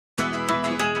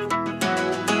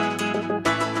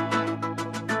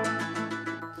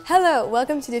Hello,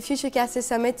 welcome to the Futurecasters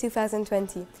Summit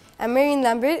 2020. I'm Marion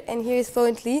Lambert and here is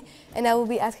Florent and I will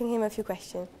be asking him a few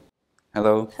questions.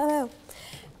 Hello. Hello.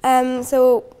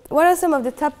 So what are some of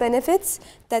the top benefits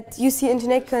that you see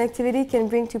internet connectivity can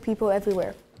bring to people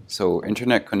everywhere? So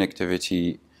internet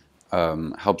connectivity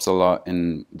helps a lot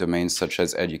in domains such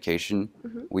as education.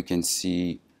 We can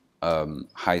see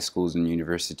high schools and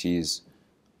universities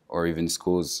or even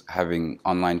schools having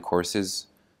online courses.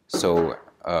 So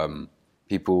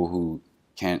people who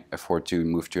can't afford to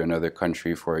move to another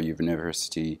country for a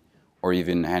university, or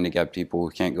even handicapped people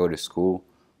who can't go to school,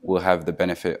 will have the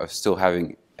benefit of still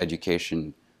having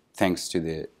education thanks to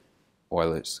the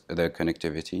wireless, the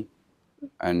connectivity.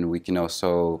 And we can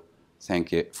also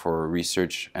thank it for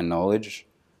research and knowledge.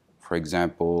 For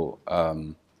example,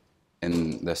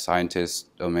 in the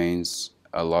scientist domains,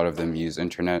 a lot of them use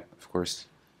internet, of course.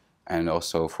 And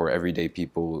also for everyday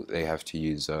people, they have to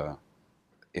use,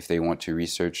 if they want to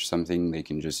research something, they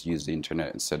can just use the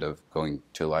internet instead of going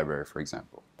to a library, for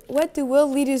example. What do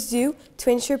world leaders do to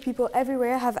ensure people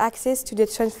everywhere have access to the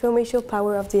transformational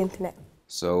power of the internet?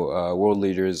 So world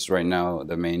leaders right now,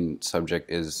 the main subject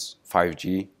is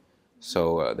 5G.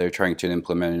 So they're trying to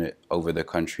implement it over the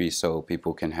country so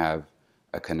people can have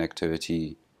a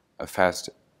connectivity, a fast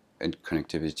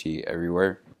connectivity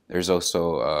everywhere. There's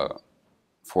also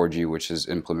 4G, which is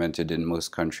implemented in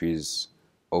most countries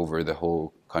over the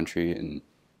whole country and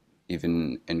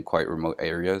even in quite remote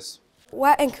areas.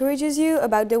 What encourages you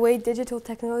about the way digital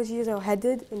technologies are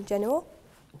headed in general?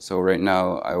 So right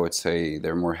now, I would say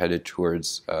they're more headed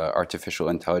towards artificial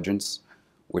intelligence,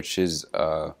 which is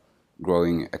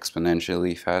growing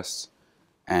exponentially fast.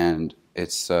 And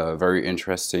it's very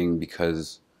interesting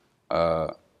because,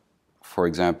 for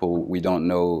example, we don't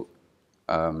know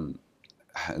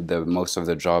most of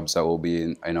the jobs that will be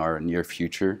in our near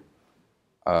future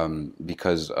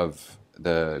because of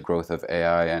the growth of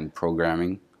AI and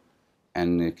programming.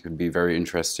 And it could be very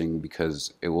interesting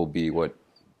because it will be what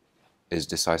is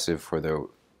decisive for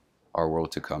our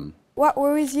world to come. What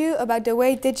worries you about the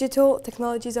way digital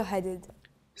technologies are headed?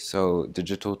 So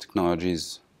digital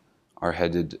technologies are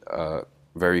headed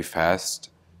very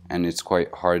fast, and it's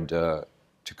quite hard to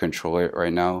control it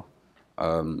right now.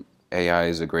 AI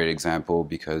is a great example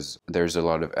because there's a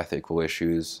lot of ethical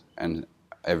issues and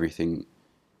everything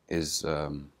is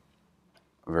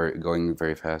going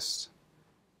very fast.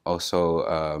 Also,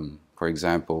 for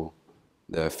example,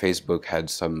 the Facebook had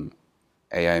some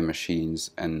AI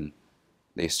machines and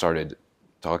they started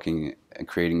talking and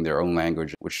creating their own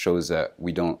language, which shows that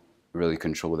we don't really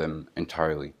control them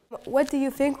entirely. What do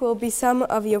you think will be some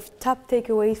of your top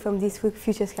takeaways from this week's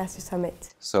Futurecasters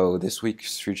Summit? So this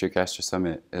week's Futurecasters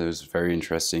Summit is very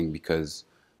interesting because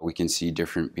we can see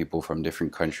different people from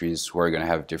different countries who are going to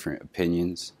have different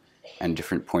opinions and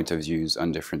different point of views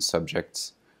on different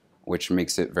subjects, which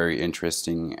makes it very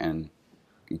interesting, and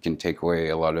you can take away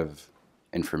a lot of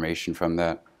information from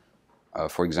that.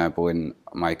 For example, in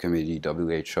my committee,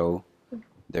 WHO,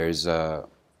 there's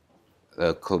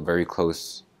very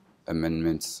close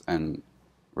amendments and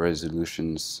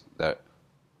resolutions that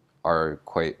are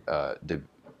quite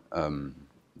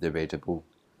debatable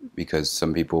because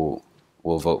some people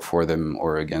will vote for them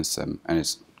or against them, and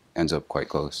it ends up quite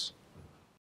close.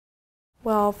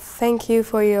 Well, thank you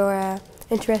for your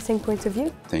interesting points of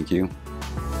view. Thank you.